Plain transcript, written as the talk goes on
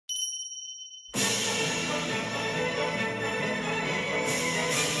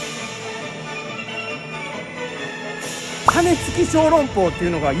羽付き小籠包ってい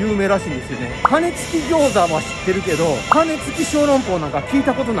うのが有名らしいんですよね。羽付き餃子は知ってるけど、羽付き小籠包なんか聞い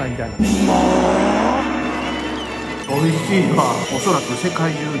たことないみたいな。美味しいわ。おそらく世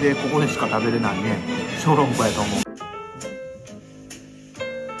界中でここでしか食べれないね、小籠包やと思う。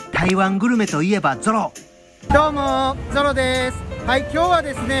台湾グルメといえばゾロ。どうもゾロです。はい、今日は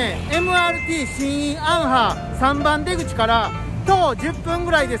ですね MRT 新安波3番出口から徒歩10分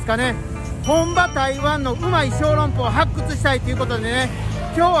ぐらいですかね、本場台湾のうまい小籠包を発掘したいということでね、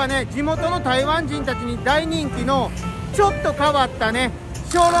今日はね地元の台湾人たちに大人気のちょっと変わったね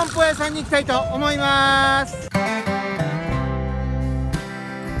小籠包屋さんに行きたいと思います。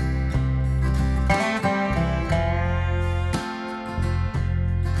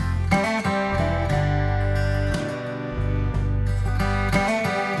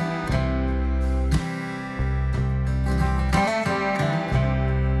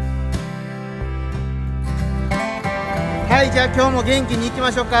はい、じゃあ今日も元気に行き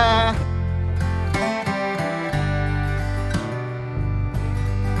ましょうか。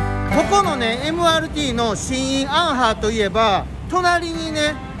ここのね MRT の新安波といえば隣に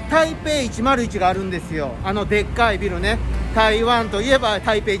ね台北101があるんですよ。でっかいビルね、台湾といえば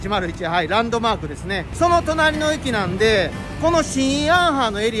台北101、はい、ランドマークですね。その隣の駅なんで、この新安波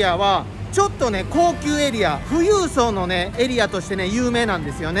のエリアはちょっとね高級エリア、富裕層のねエリアとしてね有名なん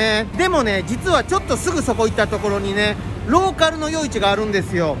ですよね。でもね実はちょっとすぐそこ行ったところにねローカルの夜市があるんで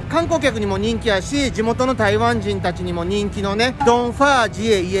すよ。観光客にも人気やし、地元の台湾人たちにも人気のねドンファー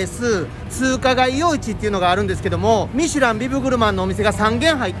ジエイエス通化街夜市っていうのがあるんですけども、ミシュランビブグルマンのお店が3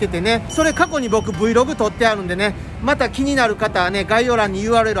軒入っててね、それ過去に僕 Vlog 撮ってあるんでね、また気になる方はね概要欄に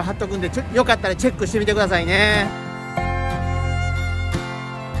URL 貼っとくんで、よかったらチェックしてみてくださいね。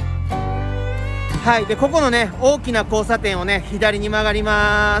はい、でここのね大きな交差点をね左に曲がり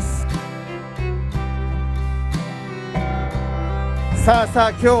ます。さあさあ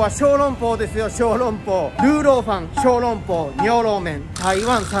今日は小籠包ですよ。小籠包、ルーローファン、小籠包、尿漏麺、台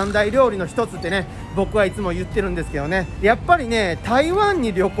湾三大料理の一つってね僕はいつも言ってるんですけどね、やっぱりね台湾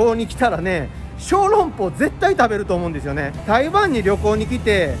に旅行に来たらね小籠包絶対食べると思うんですよね。台湾に旅行に来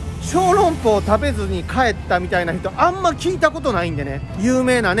て小籠包を食べずに帰ったみたいな人あんま聞いたことないんでね、有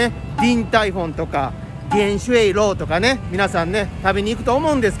名なね鼎泰豐とか元水楼とかね皆さんね食べに行くと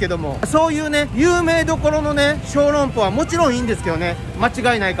思うんですけども、そういうね有名どころのね小籠包はもちろんいいんですけどね、間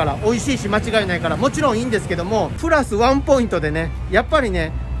違いないから、美味しいし間違いないからもちろんいいんですけども、プラスワンポイントでねやっぱり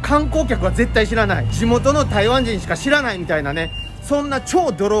ね観光客は絶対知らない、地元の台湾人しか知らないみたいなね、そんな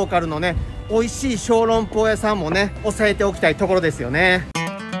超ドローカルのね美味しい小籠包屋さんもね押さえておきたいところですよね。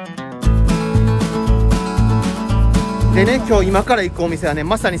でね今日今から行くお店はね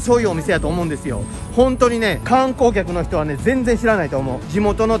まさにそういうお店やと思うんですよ。本当にね観光客の人はね全然知らないと思う、地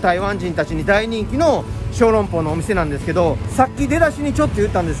元の台湾人たちに大人気の小籠包のお店なんですけど、さっき出だしにちょっと言っ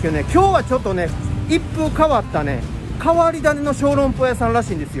たんですけどね、今日はちょっとね一風変わったね変わり種の小籠包屋さんら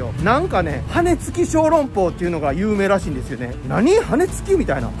しいんですよ。なんかね羽付き小籠包っていうのが有名らしいんですよね。何羽付きみ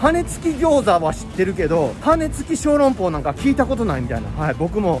たいな、羽付き餃子は知ってるけど羽付き小籠包なんか聞いたことないみたいな。はい、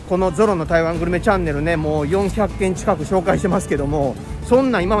僕もこのゾロの台湾グルメチャンネルねもう400件近く紹介してますけども、そ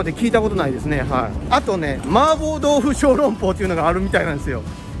んなん今まで聞いたことないですね。はい、あとね麻婆豆腐小籠包っていうのがあるみたいなんですよ。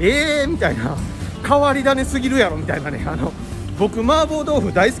みたいな、変わり種すぎるやろみたいなね。僕麻婆豆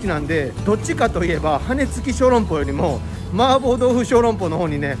腐大好きなんで、どっちかといえば羽付き小籠包よりも麻婆豆腐小籠包の方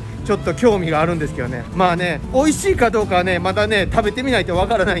にねちょっと興味があるんですけどね、まあね美味しいかどうかはねまだね食べてみないとわ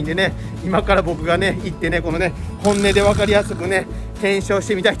からないんでね、今から僕がね行ってねこのね本音で分かりやすくね検証し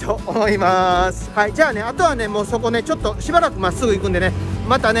てみたいと思います。はい、じゃあねあとはねもうそこねちょっとしばらくまっすぐ行くんでね、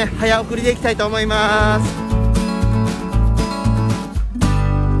またね早送りで行きたいと思います。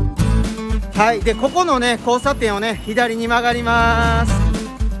はい、でここのね交差点をね左に曲がります。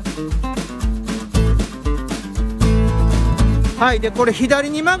はい、でこれ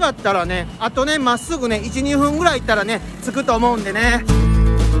左に曲がったらねあとねまっすぐね 1,2 分ぐらい行ったらね着くと思うんでね。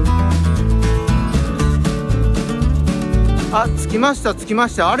あ、着きました着きま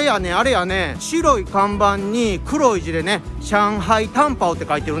した。あれやねあれやね、白い看板に黒い字でね上海タンパオって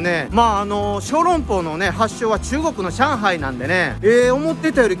書いてるね。まあ小籠包のね発祥は中国の上海なんでね、思っ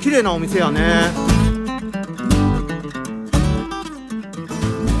てたより綺麗なお店やね。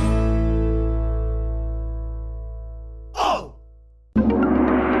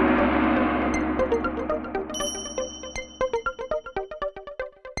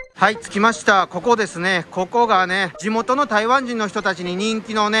はい、着きました。ここですね。ここがね、地元の台湾人の人たちに人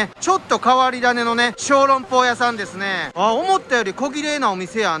気のね、ちょっと変わり種のね、小籠包屋さんですね。あ、思ったより小綺麗なお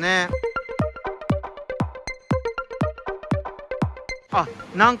店やね。あ、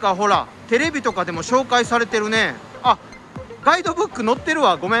なんかほら、テレビとかでも紹介されてるね。あ、ガイドブック載ってる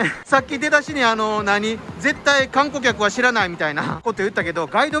わ。ごめん。さっき出だしに絶対観光客は知らないみたいなこと言ったけど、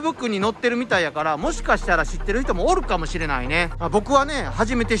ガイドブックに載ってるみたいやから、もしかしたら知ってる人もおるかもしれないね。僕はね、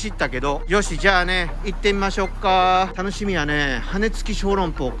初めて知ったけど。よし、じゃあね、行ってみましょうか。楽しみやね。羽付き小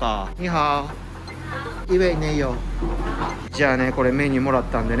籠包か。にはー。いわいねえよ。じゃあね、これメニューもらっ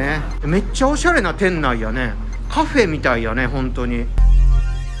たんでね。めっちゃおしゃれな店内やね。カフェみたいやね、本当に。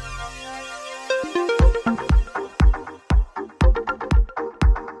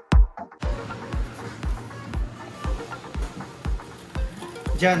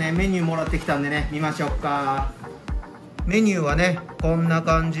じゃあね、メニューもらってきたんでね、見ましょうか。メニューはね、こんな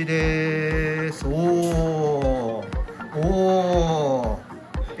感じです。おー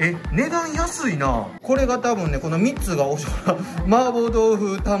値段安いな。これが多分ね、この3つが麻婆豆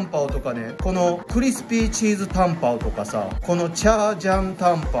腐タンパオとかね、このクリスピーチーズタンパオとかさ、このチャージャン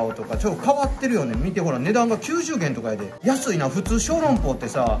タンパオとかちょっと変わってるよね。見てほら、値段が90元とかやで。安いな。普通小籠包って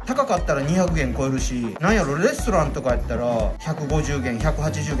さ、高かったら200元超えるし、なんやろ、レストランとかやったら150元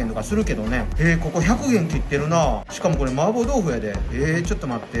180元とかするけどね。ここ100元切ってるな。しかもこれ麻婆豆腐やで。ちょっと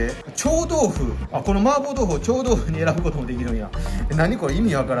待って、超豆腐。この麻婆豆腐を超豆腐に選ぶこともできるんや。何これ、意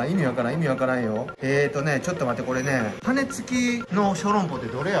味わからんよ。ちょっと待って、これね、羽付きの小籠包って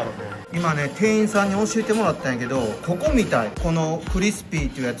どれやろね。今ね、店員さんに教えてもらったんやけど、ここみたい。このクリスピー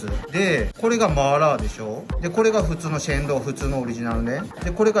っていうやつで、これがマーラーでしょ。でこれが普通のシェンドー、普通のオリジナルね。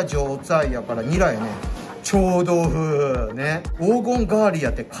でこれが上菜やからニラやね。超豆腐ね。黄金ガーリー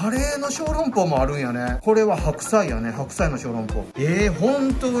やって、カレーの小籠包もあるんやね。これは白菜やね。白菜の小籠包。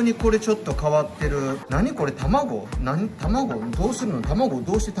本当にこれちょっと変わってる。何これ、卵どうするの。卵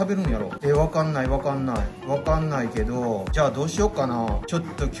どうして食べるんやろ。わかんないけど、じゃあどうしようかな。ちょっ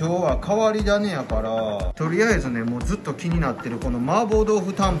と今日は変わり種やから、とりあえずね、もうずっと気になってるこの麻婆豆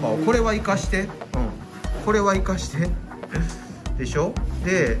腐タンパオ、これは生かして。これは生かしてでしょ。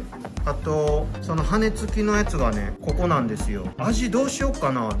であとその羽付きのやつがね、ここなんですよ。味どうしよう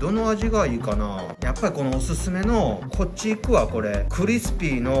かな。どの味がいいかな。やっぱりこのおすすめのこっち行くわ。これクリス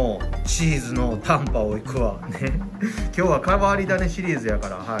ピーのチーズのタンパを行くわね。今日は変わり種シリーズやか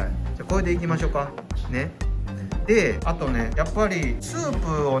ら。はい、じゃあこれでいきましょうかね。であとね、やっぱりスー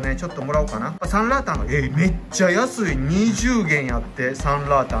プをねちょっともらおうかな。サンラータンがめっちゃ安い。20元やって、サン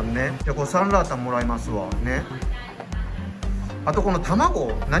ラータンね。じゃあこれサンラータンもらいますわね。あとこの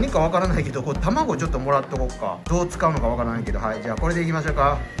卵、何かわからないけど、これ卵ちょっともらっとこうか。どう使うのかわからないけど。はい、じゃあこれでいきましょう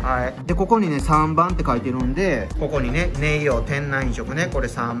か。はい。でここにね3番って書いてるんで、ここにねネイヨ店内飲食ね、これ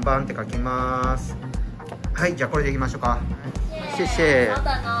3番って書きます。はい、じゃあこれでいきましょうか。シェシェ。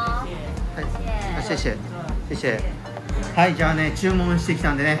はい、シェシェシェシェ。はい、じゃあね注文してき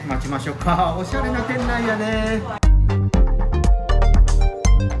たんでね、待ちましょうか。おしゃれな店内やね。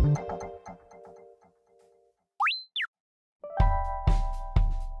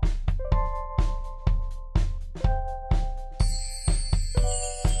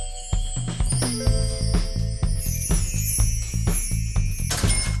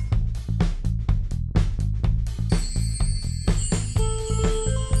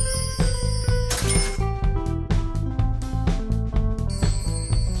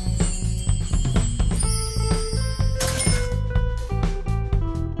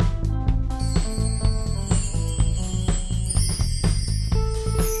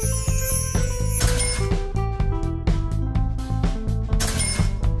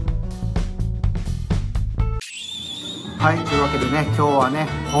はい、というわけでね、今日はね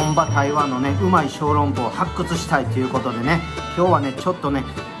本場台湾のねうまい小籠包を発掘したいということでね、今日はねちょっとね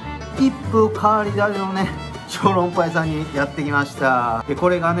一風変わり種のね小籠包屋さんにやってきました。でこ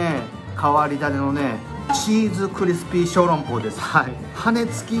れがね変わり種のねチーズクリスピー小籠包です。はい、羽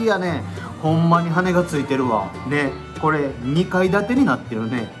付きやね、ほんまに羽がついてるわね。これ2階建てになってる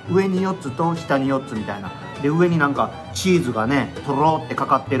ね。上に4つと下に4つみたいな。で上になんかチーズがねとろーってか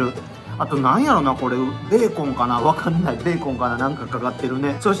かってる。あとなんやろな、これベーコンかな、わかんない。ベーコンかな、なんかかかってる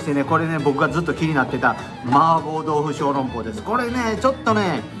ね。そしてねこれね、僕がずっと気になってた麻婆豆腐小籠包です。これねちょっと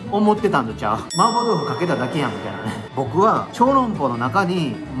ね思ってたんとちゃう。麻婆豆腐かけただけやんみたいなね。僕は小籠包の中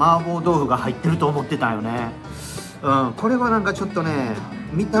に麻婆豆腐が入ってると思ってたよね。これはなんかちょっとね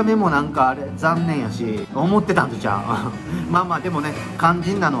見た目もなんかあれ残念やし、思ってたんとちゃう。まあまあでもね肝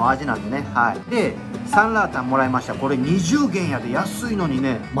心なのは味なんでね。はい。でサンラータンもらいました。これ20元やで。安いのに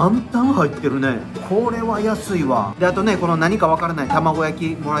ね満タン入ってるね。これは安いわ。であとねこの何かわからない卵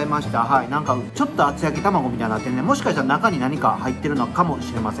焼きもらいました。はい、なんかちょっと厚焼き卵みたいになってね、もしかしたら中に何か入ってるのかも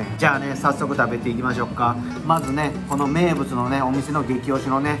しれません。じゃあね早速食べていきましょうか。まずねこの名物のねお店の激推し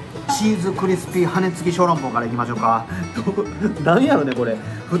のねチーズクリスピー羽付き小籠包からいきましょうか。なんやろねこれ。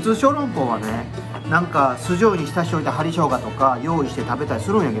普通小籠包はねなんか酢醤油に浸しておいた針生姜とか用意して食べたり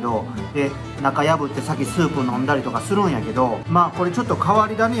するんやけど、で中破って先スープ飲んだりとかするんやけど、まあこれちょっと変わ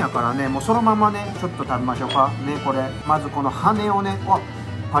り種やからね、もうそのままねちょっと食べましょうかね。これまずこの羽をね、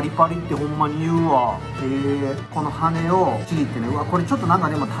パリパリってほんまに言うわ。この羽をちぎってね、うわこれちょっとなんか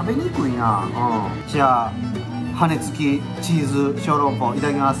でも食べにくいな。じゃあ羽付きチーズ小籠包いた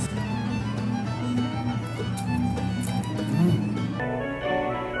だきます。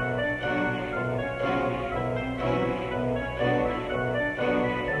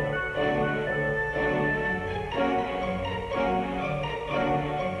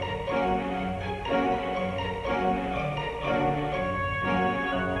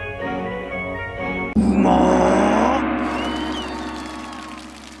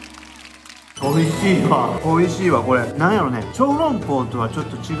美味しいわ、美味しいわ。これなんやろね、小籠包とはちょっ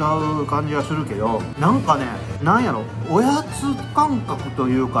と違う感じがするけど、なんかね、なんやろ、おやつ感覚と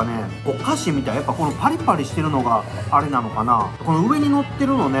いうかね、お菓子みたい。やっぱこのパリパリしてるのがあれなのかな。この上に乗って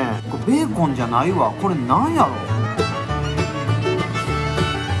るのね、これベーコンじゃないわ。これなんやろ、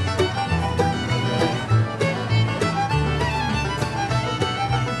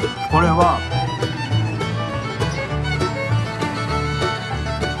これは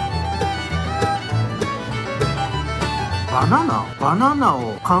バナナ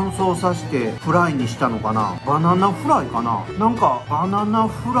を乾燥させてフライにしたのかな。バナナフライかな。なんかバナナ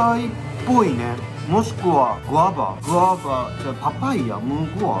フライっぽいね。もしくはグアバじゃパパイヤム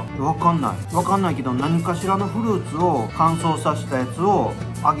ーグアわかんないけど、何かしらのフルーツを乾燥させたやつを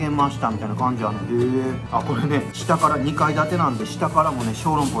揚げましたみたいな感じやね。これね、下から2階建てなんで、下からもね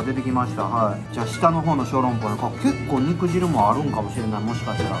小籠包出てきました。はい、じゃあ下の方の小籠包ね、結構肉汁もあるんかもしれない、もし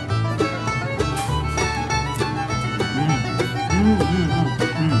かしたら。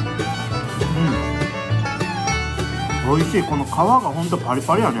美味しい。この皮がほんとパリ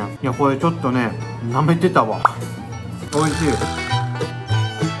パリやね。いやこれちょっとね舐めてたわ。美味しい。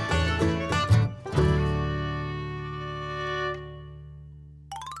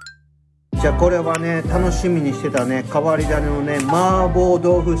じゃあこれはね、楽しみにしてたね、変わり種のね麻婆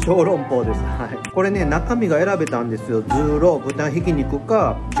豆腐小籠包です。はい、これね中身が選べたんですよ。ズーロー豚ひき肉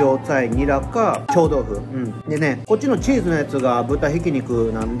か上菜ニラか臭豆腐。でね、こっちのチーズのやつが豚ひき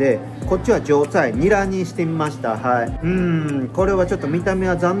肉なんで、こっちは上菜ニラにしてみました。はい、これはちょっと見た目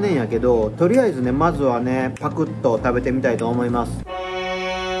は残念やけど、とりあえずねまずはねパクッと食べてみたいと思います。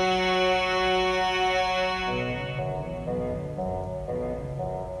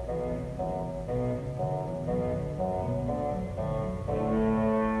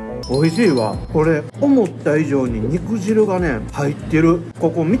美味しいわ。これ思った以上に肉汁がね入ってる。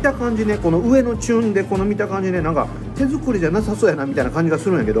ここ見た感じね、この上のチュンでこの見た感じね、なんか手作りじゃなさそうやなみたいな感じがす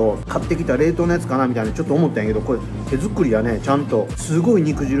るんやけど、買ってきた冷凍のやつかなみたいなちょっと思ったんやけど、これ手作りやね。ちゃんとすごい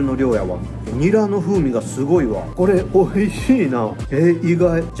肉汁の量やわ。ニラの風味がすごいわ。これ美味しいな。意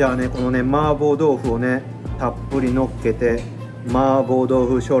外。じゃあね、このね麻婆豆腐をねたっぷりのっけて、麻婆豆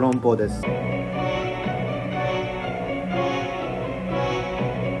腐小籠包です。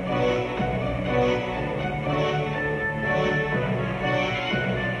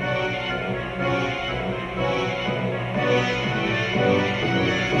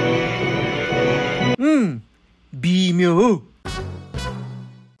微妙。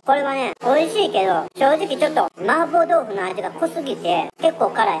これはね、美味しいけど、正直ちょっと麻婆豆腐の味が濃すぎて、結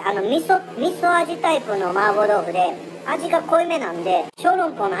構辛い。味噌味タイプの麻婆豆腐で、味が濃いめなんで、小籠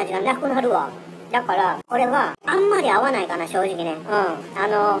包の味がなくなるわ。だから、これは、あんまり合わないかな、正直ね。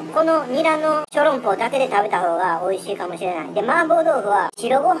このニラの小籠包だけで食べた方が美味しいかもしれない。で、麻婆豆腐は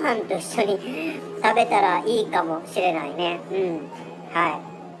白ご飯と一緒に食べたらいいかもしれないね。はい。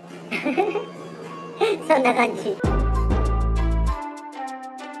そんな感じ。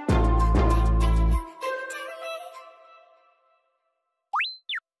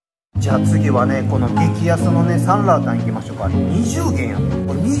じゃあ次はね、この激安のねサンラータン行きましょうか。20元や。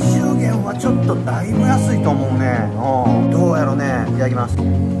これ20元はちょっとだいぶ安いと思うね。どうやろね。いただきます。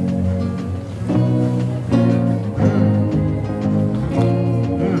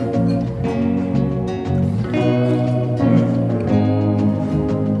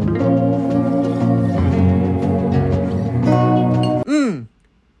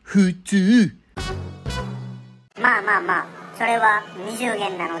普通。まあそれは20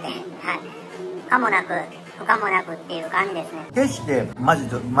元なので、はい、可もなく不可もなくっていう感じですね。決してまずい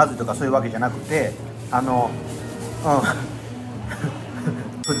とかそういうわけじゃなくて、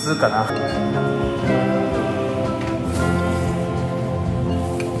普通かな。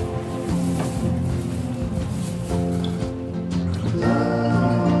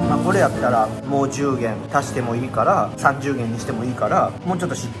こそれやったらもう10元足してもいいから30元にしてもいいから、もうちょっ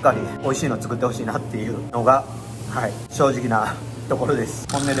としっかり美味しいの作ってほしいなっていうのが、はい、正直なところです。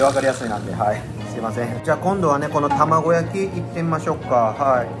本音で分かりやすいなんで、はい、すいません。じゃあ今度はね、この卵焼きいってみましょうか。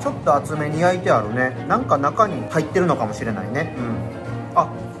はい、ちょっと厚めに焼いてあるね。なんか中に入ってるのかもしれないね。あ、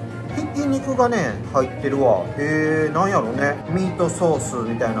ひき肉がね入ってるわ。なんやろね、ミートソース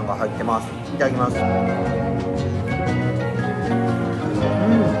みたいなのが入ってます。いただきます。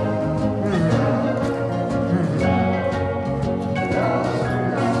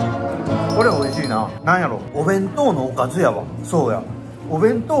これ美味しいな。なんやろ、お弁当のおかずやわ。そうや、お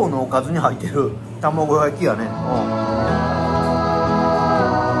弁当のおかずに入ってる卵焼きやね。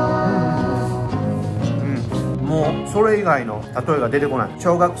もうそれ以外の例えが出てこない。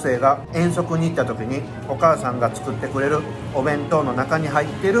小学生が遠足に行った時にお母さんが作ってくれるお弁当の中に入っ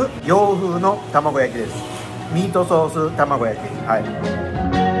てる洋風の卵焼きです。ミートソース卵焼き。はい、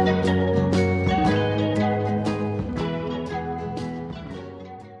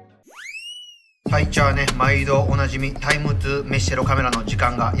はい、じゃあね、毎度おなじみタイムトゥメッシェロカメラの時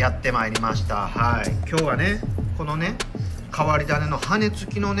間がやってまいりました。はい、今日はね、このね変わり種の羽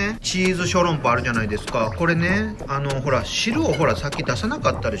付きのねチーズ小籠包あるじゃないですか。これね、ほら汁をほらさっき出さな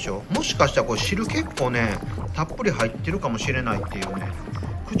かったでしょ。もしかしたらこれ汁結構ねたっぷり入ってるかもしれないっていうね、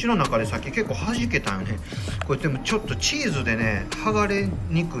口の中でさっき結構弾けたよね。これでもちょっとチーズでね剥がれ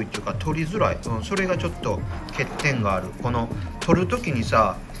にくいっていうか取りづらい、それがちょっと欠点がある。この取る時に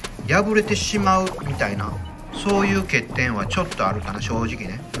さ破れてしまうみたいな、そういう欠点はちょっとあるかな、正直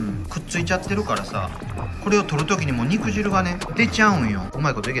ね。くっついちゃってるからさ、これを取る時にもう肉汁がね出ちゃうんよ。う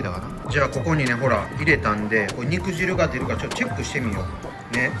まいこといけたかな。じゃあここにねほら入れたんで、これ肉汁が出るかちょっとチェックしてみよ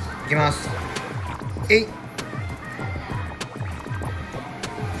うね。いきます。えい、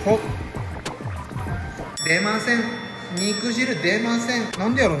ほっ、出ません。肉汁出ません。な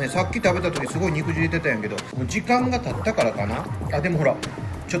んでやろうね、さっき食べた時すごい肉汁出たんやけど、もう時間が経ったからかな。あ、でもほら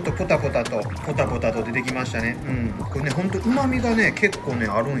ちょっとポタポタと出てきましたね。これねほんとうまみがね結構ね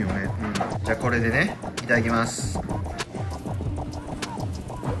あるんよね。じゃあこれでねいただきます。こ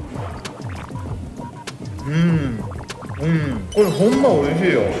れほんま美味し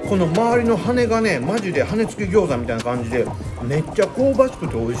いよ。この周りの羽がねマジで羽付き餃子みたいな感じでめっちゃ香ばしく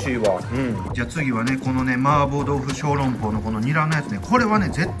て美味しいわ。じゃあ次はねこのね麻婆豆腐小籠包のこのニラのやつね、これはね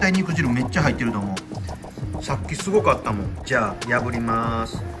絶対肉汁めっちゃ入ってると思う。さっきすごかったもん。じゃあ破りま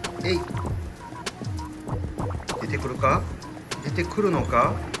す。えい、出てくるか、出てくるの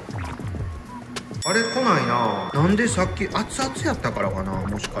か。あれ来ないな。なんでさっき熱々やったからかな。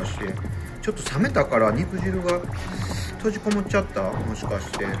もしかしてちょっと冷めたから肉汁が閉じこもっちゃった、もしか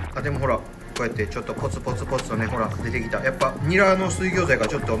して。あ、でもほらこうやってちょっとポツポツポツとねほら出てきた。やっぱニラの水餃子が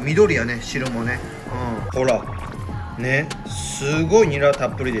ちょっと緑やね、汁もね。ほらね、すごいニラた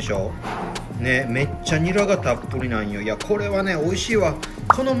っぷりでしょね、めっちゃニラがたっぷりなんよ。いやこれはね美味しいわ。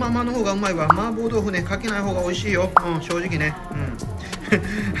このままの方がうまいわ。麻婆豆腐ねかけない方が美味しいよ。正直ね。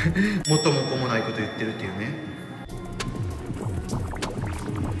元も子もないこと言ってるっていうね。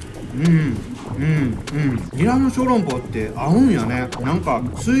ニラの小籠包って合うんやね。なんか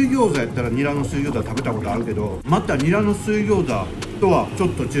水餃子やったらニラの水餃子食べたことあるけど、またニラの水餃子とはちょ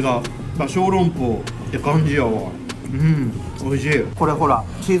っと違う、小籠包って感じやわ。美味しい。これほら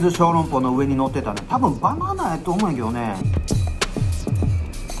チーズ小籠包の上に乗ってたね、多分バナナやと思うんやけどね。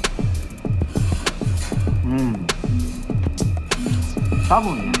多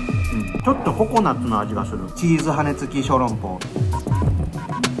分ね、ちょっとココナッツの味がするチーズ羽根付き小籠包。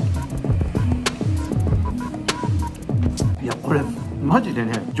いやこれマジで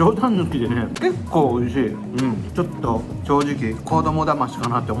ね冗談抜きでね結構美味しい。ちょっと正直子供騙しか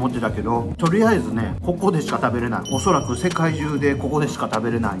なって思ってたけど、とりあえずねここでしか食べれない、おそらく世界中でここでしか食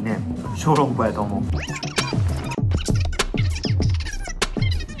べれないね小籠包やと思う。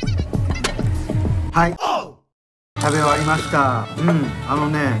はい、食べ終わりました。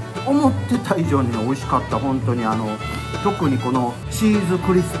思ってた以上に美味しかった。本当に特にこのチーズ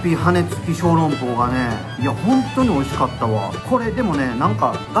クリスピー羽根付き小籠包がね、いや本当に美味しかったわ。これでもねなん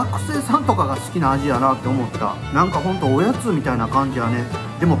か学生さんとかが好きな味やなって思った。なんかほんとおやつみたいな感じやね。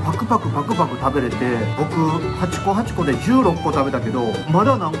でもパクパクパクパク食べれて、僕8個8個で16個食べたけど、ま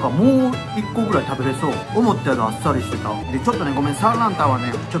だなんかもう1個ぐらい食べれそう。思ったよりあっさりしてた。でちょっとねごめん、サーランタンは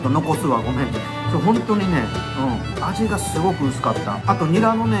ねちょっと残すわ、ごめん。本当にね、味がすごく薄かった。あとニ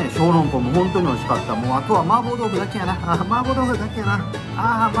ラのね小籠包も本当に美味しかった。もうあとは麻婆豆腐だけやな。麻婆豆腐だけやな。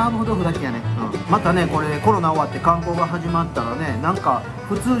麻婆豆腐だけやね。またねこれコロナ終わって観光が始まったらね、なんか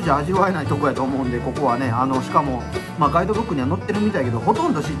普通じゃ味わえないとこやと思うんで、ここはねしかもガイドブックには載ってるみたいやけどほと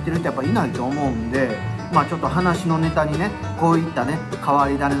んど知ってる人やっぱいないと思うんで、まあちょっと話のネタにね、こういったね変わ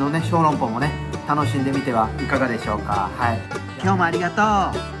り種のね小籠包もね楽しんでみてはいかがでしょうか。はい、今日もありが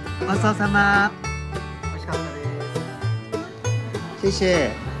とう。ごちそうさま。美味しかったです。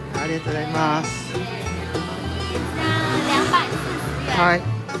谢謝、ありがとうございます。はい、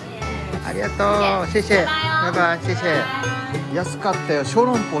ありがとう。谢謝、バイバイ。谢謝。安かったよ。小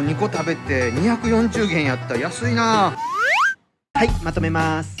籠包2個食べて240元やった。安いな。はい、まとめ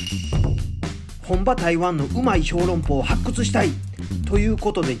ます。本場台湾のうまい小籠包を発掘したいという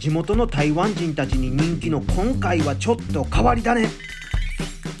ことで、地元の台湾人たちに人気の今回はちょっと変わり種。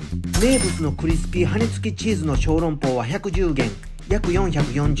名物のクリスピー羽根付きチーズの小籠包は110元、約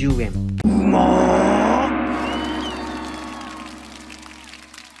440円。うまー。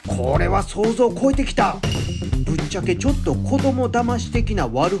これは想像を超えてきた。ぶっちゃけちょっと子供騙し的な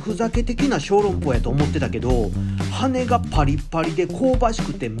悪ふざけ的な小籠包やと思ってたけど、羽がパリッパリで香ばし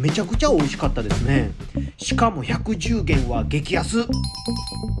くてめちゃくちゃ美味しかったですね。しかも110元は激安。こ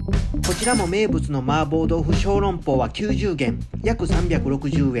ちらも名物の麻婆豆腐小籠包は90元、約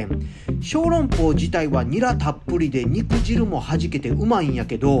360円。小籠包自体はニラたっぷりで肉汁もはじけてうまいんや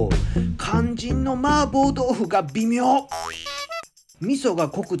けど、肝心の麻婆豆腐が微妙。味噌が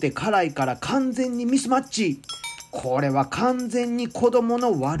濃くて辛いから完全にミスマッチ。これは完全に子供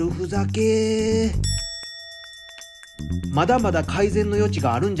の悪ふざけ。まだまだ改善の余地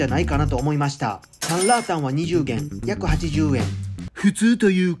があるんじゃないかなと思いました。サンラータンは20元、約80円。普通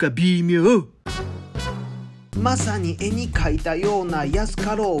というか微妙。まさに絵に描いたような安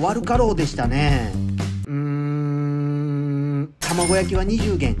かろう悪かろうでしたね。卵焼きは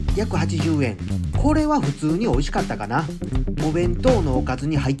20元、約80円。これは普通に美味しかったかな。お弁当のおかず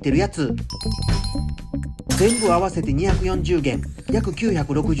に入ってるやつ。全部合わせて240元、約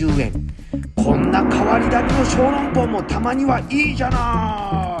960円。こんな変わり種の小籠包もたまにはいいじゃ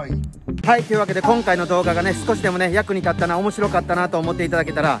ない。はい、というわけで今回の動画がね少しでもね役に立ったな、面白かったなと思っていただ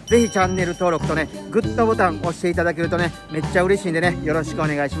けたら、ぜひチャンネル登録とねグッドボタン押していただけるとねめっちゃ嬉しいんでね、よろしくお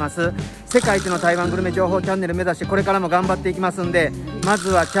願いします。世界一の台湾グルメ情報チャンネル目指してこれからも頑張っていきますんで、まず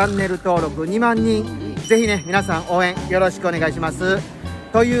はチャンネル登録2万人ぜひね皆さん応援よろしくお願いします。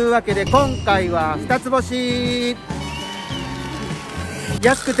というわけで今回は2つ星、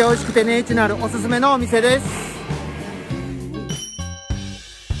安くて美味しくて値打ちのあるおすすめのお店です。